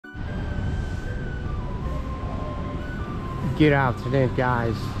Good afternoon,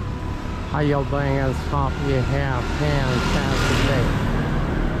 guys. How y'all doing? And hope you have fantastic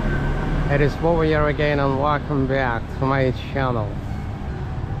day. It is Bobo here again, and welcome back to my channel.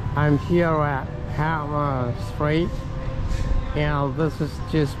 I'm here at Padma Street, and this is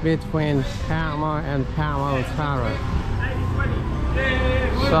just between Padma and Padma Utara.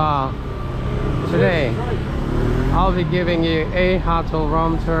 So today I'll be giving you a hotel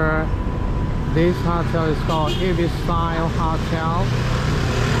room tour. This hotel is called IBIS Style Hotel.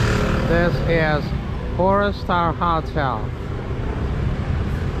 This is 4-star hotel,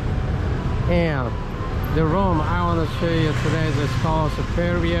 and the room I want to show you today is called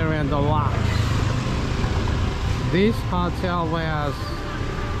Superior and Deluxe. This hotel has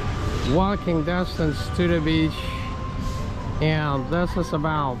walking distance to the beach, and this is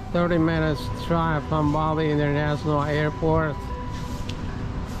about 30 minutes drive from Bali International Airport,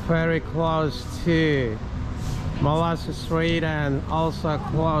 very close to Malacca Street and also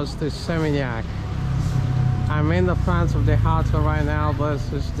close to Seminyak. I'm in the front of the hotel right now.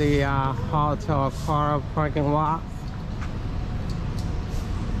 This is the hotel car parking lot.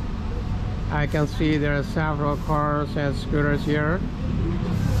 I can see there are several cars and scooters here,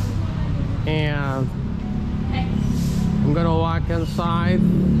 and I'm gonna walk inside.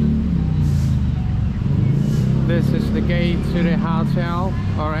 This is the gate to the hotel,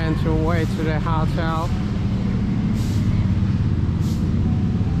 or entryway to the hotel.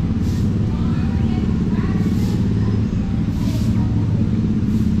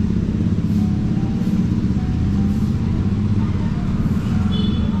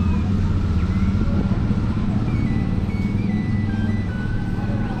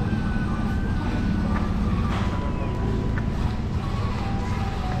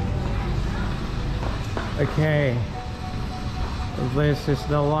 Okay, this is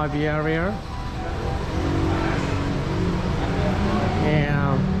the lobby area,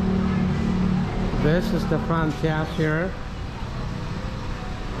 and this is the front desk here.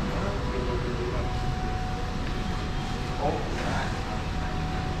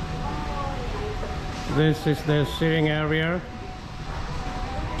 This is the sitting area.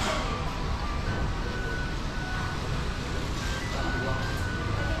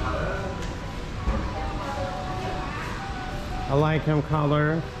 I like him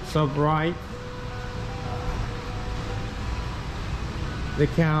color, so bright. The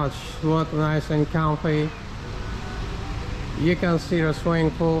couch look nice and comfy. You can see the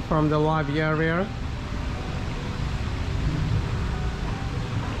swimming pool from the lobby area.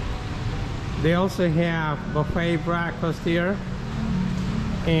 They also have buffet breakfast here,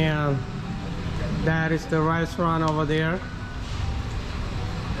 and that is the restaurant over there.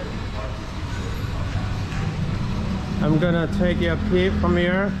 I'm gonna take you a peek from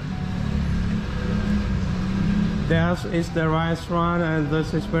here. This is the restaurant, and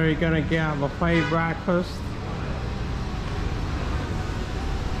this is where you're gonna get buffet breakfast.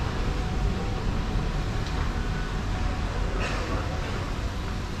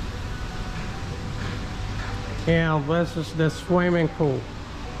 And this is the swimming pool.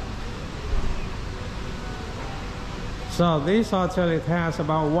 So this hotel, it has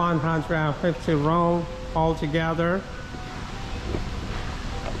about 150 rooms altogether.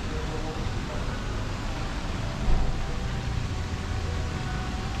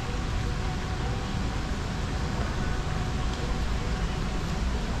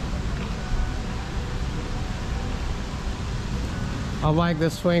 I like the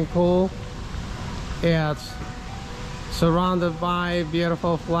swimming pool. It's surrounded by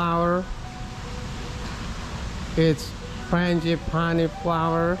beautiful flower. It's frangipani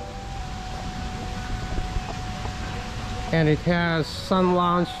flower, and it has sun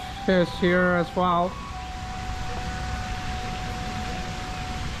lounge here as well.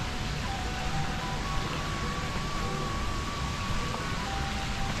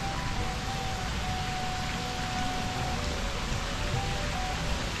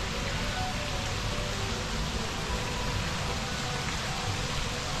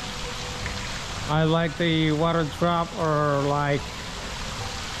 I like the water drop, or like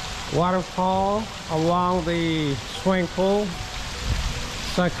waterfall along the swimming pool.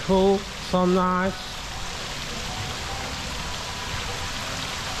 So cool, so nice.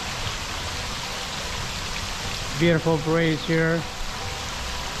 Beautiful breeze here.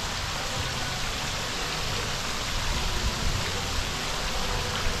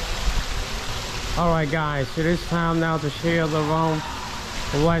 Alright guys, it is time now to share the room.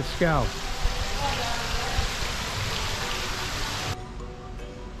 Let's go.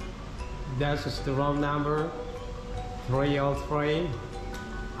 This is the room number 303.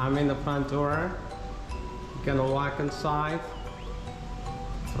 I'm in the front door. Gonna walk inside.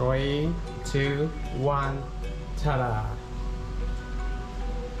 3, 2, 1, ta-da!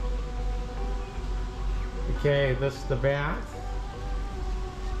 Okay, this is the bath.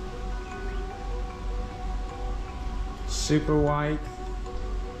 Super white.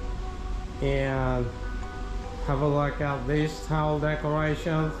 And have a look at these towel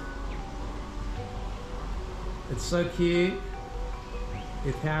decorations. It's so cute.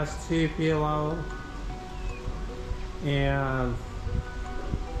 It has 2 pillows. And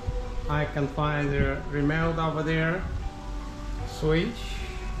I can find the remote over there. Switch.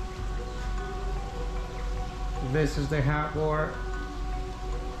 This is the headboard.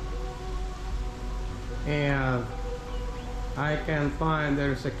 And I can find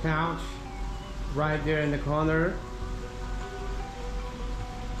there's a couch right there in the corner.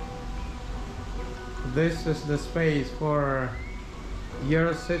 This is the space for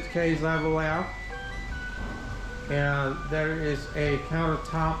your suitcase level up. And there is a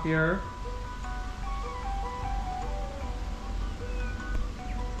countertop here.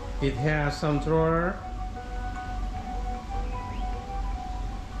 It has some drawer.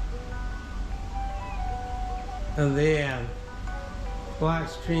 And then flat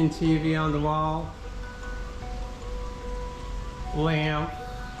screen TV on the wall. Lamp.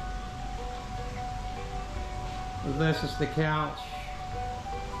 This is the couch.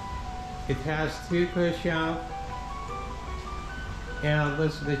 It has 2 cushions. And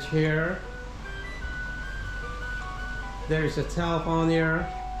this is the chair. There's a telephone here.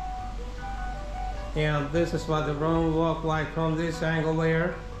 And this is what the room looks like from this angle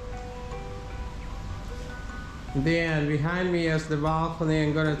here. Then behind me is the balcony.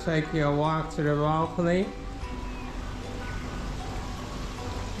 I'm gonna take you a walk to the balcony.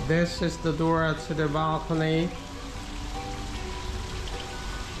 This is the door to the balcony.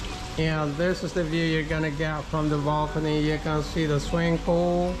 And this is the view you're gonna get from the balcony. You can see the swimming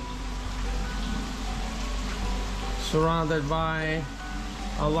pool surrounded by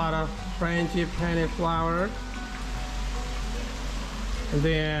a lot of frangipani flowers. And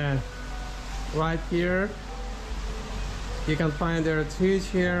then right here you can find there are 2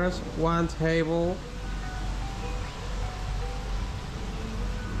 chairs, 1 table.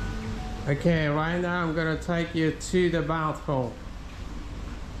 Okay, right now I'm gonna take you to the bathroom.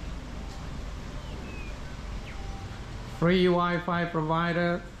 Free Wi-Fi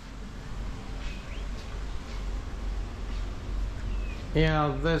provided.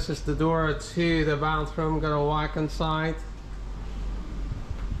 Yeah, this is the door to the bathroom. Gonna walk inside.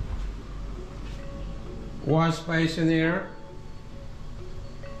 Wash basin here.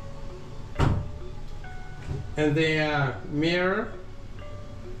 And the mirror.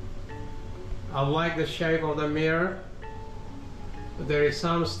 I like the shape of the mirror. There is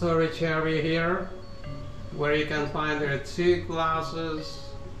some storage area here where you can find there are 2 glasses,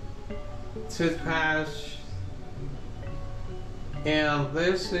 toothpaste, and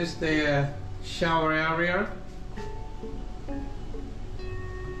this is the shower area.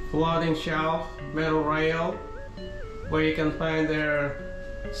 Floating shelf, metal rail, where you can find there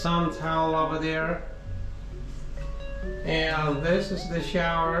some towel over there. And this is the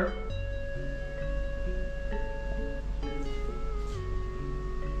shower.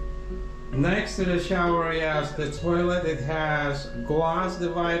 Next to the shower is the toilet. It has glass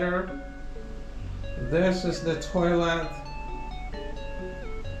divider. This is the toilet.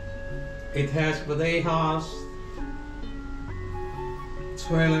 It has bidet house.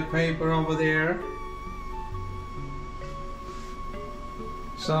 Toilet paper over there.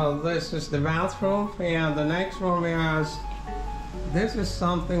 So this is the bathroom, and the next room is, this is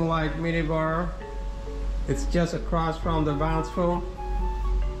something like minibar. It's just across from the bathroom.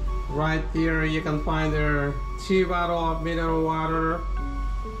 Right there you can find there 2 bottles of mineral water,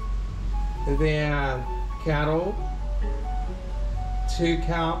 and then kettle, 2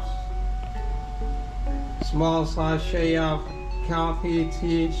 cups, small sachet of coffee,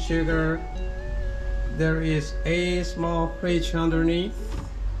 tea, sugar. There is a small fridge underneath.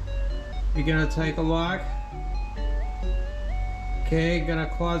 You're gonna take a look. Okay, gonna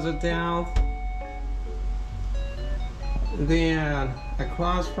close it down. Then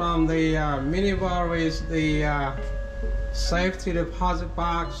across from the minibar is the safety deposit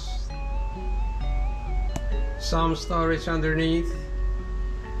box. Some storage underneath.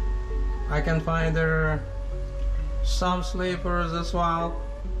 I can find there some sleepers as well.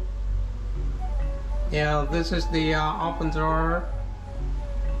 Yeah, this is the open drawer.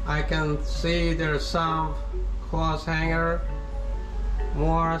 I can see there's some clothes hanger,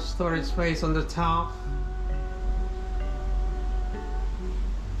 more storage space on the top,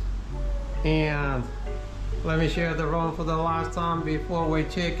 and Let me share the room for the last time before we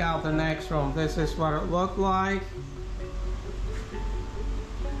check out the next room. This is what it looked like.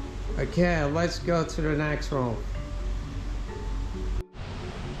 Okay, let's go to the next room.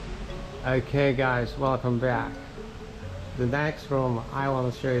 Okay guys, welcome back. The next room I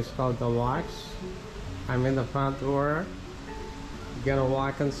want to show you is called Deluxe. I'm in the front door. You're gonna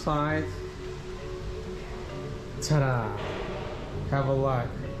walk inside. Ta-da! Have a look.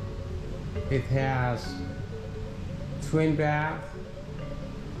 It has twin bath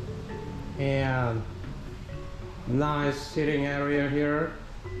and nice sitting area here.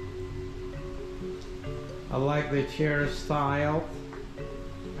 I like the chair style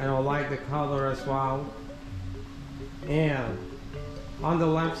and I like the color as well. And on the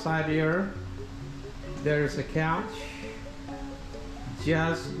left side here there's a couch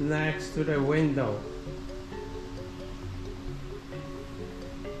just next to the window.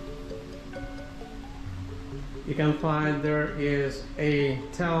 You can find there is a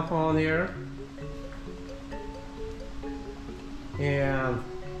telephone here, and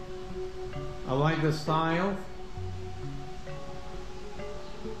I like the style.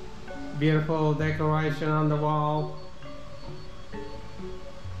 Beautiful decoration on the wall.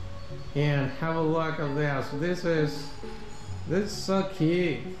 And have a look at this. This is so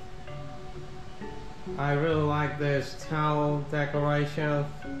cute. I really like this towel decoration.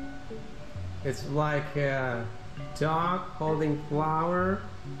 It's like a dog holding flower,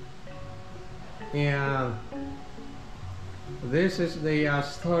 and this is the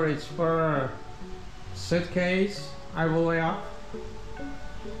storage for suitcase, I believe,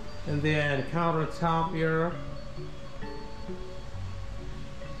 and then countertop here,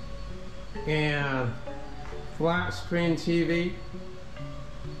 and flat screen TV.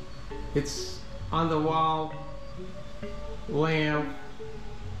 It's on the wall lamp.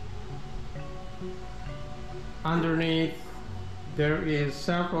 Underneath there is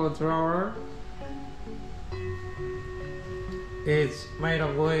several drawer. It's made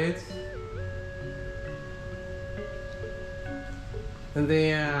of wood, and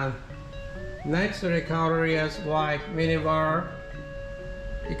then next to the counter is like mini bar.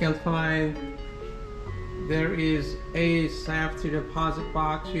 You can find there is a safety deposit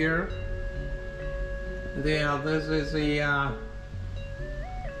box here. Then this is the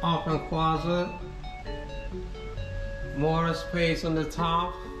open closet. More space on the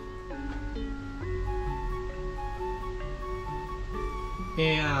top,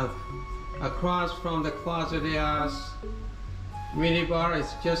 and across from the closet is mini bar.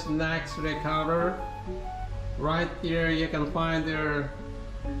 It's just next to the counter. Right there you can find there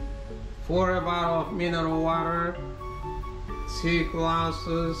 4 bottles of mineral water, 2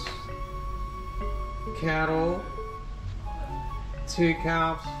 glasses, kettle, 2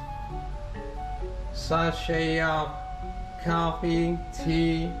 cups, sachet of coffee,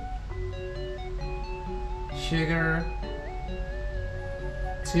 tea, sugar,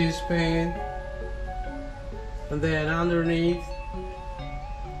 teaspoon, and then underneath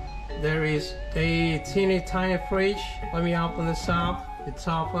there is a teeny tiny fridge. Let me open this up. It's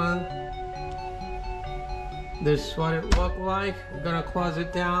open. This is what it looked like. I'm gonna close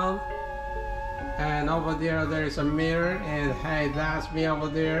it down, and over there is a mirror, and hey, that's me over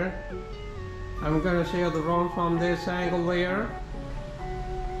there. I'm gonna show you the room from this angle here.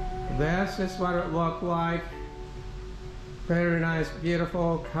 This is what it looked like. Very nice,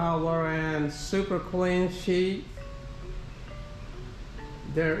 beautiful color and super clean sheet.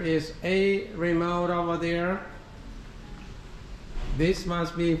 There is a remote over there. This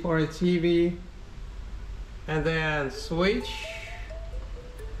must be for a TV. And then switch.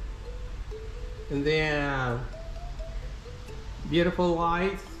 And then beautiful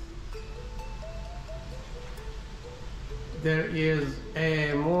light. There is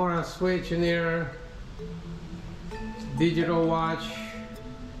a more switch in here, digital watch,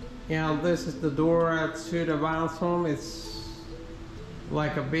 and this is the door to the bathroom. It's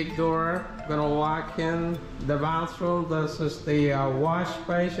like a big door. Gonna walk in the bathroom. This is the wash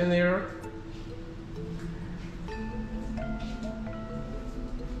basin here.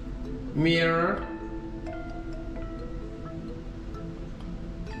 Mirror.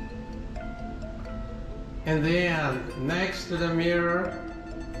 And then next to the mirror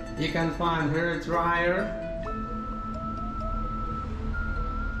you can find hair dryer,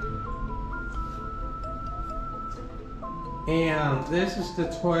 and this is the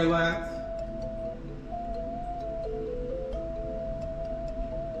toilet.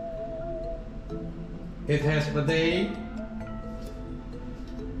 It has bidet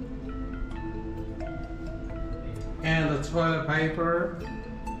and the toilet paper.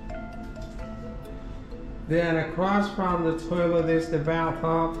 Then across from the toilet is the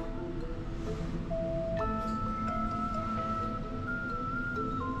bathtub.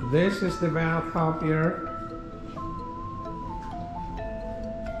 This is the bathtub here.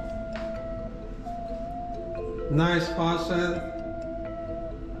 Nice faucet.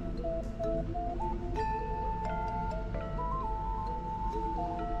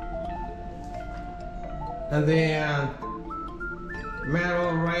 And then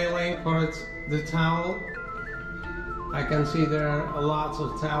metal railing for the towel. I can see there are lots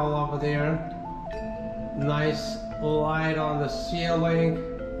of towel over there. Nice light on the ceiling.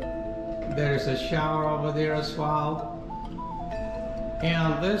 There's a shower over there as well.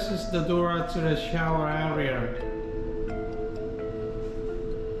 And this is the door to the shower area.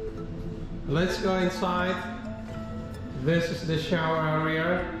 Let's go inside. This is the shower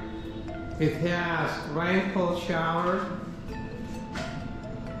area. It has rainfall shower.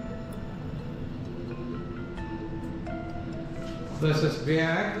 This is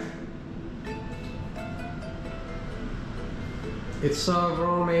big. It's so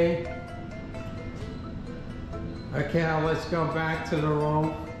roomy. Okay, let's go back to the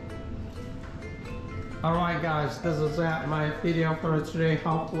room. Alright guys, this is it, my video for today.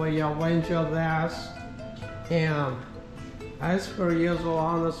 Hopefully you'll enjoy this. And as per usual,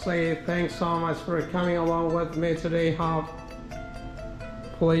 honestly, thanks so much for coming along with me today. Hopefully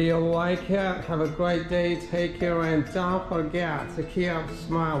you like it. Have a great day, take care, and don't forget to keep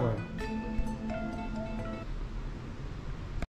smiling.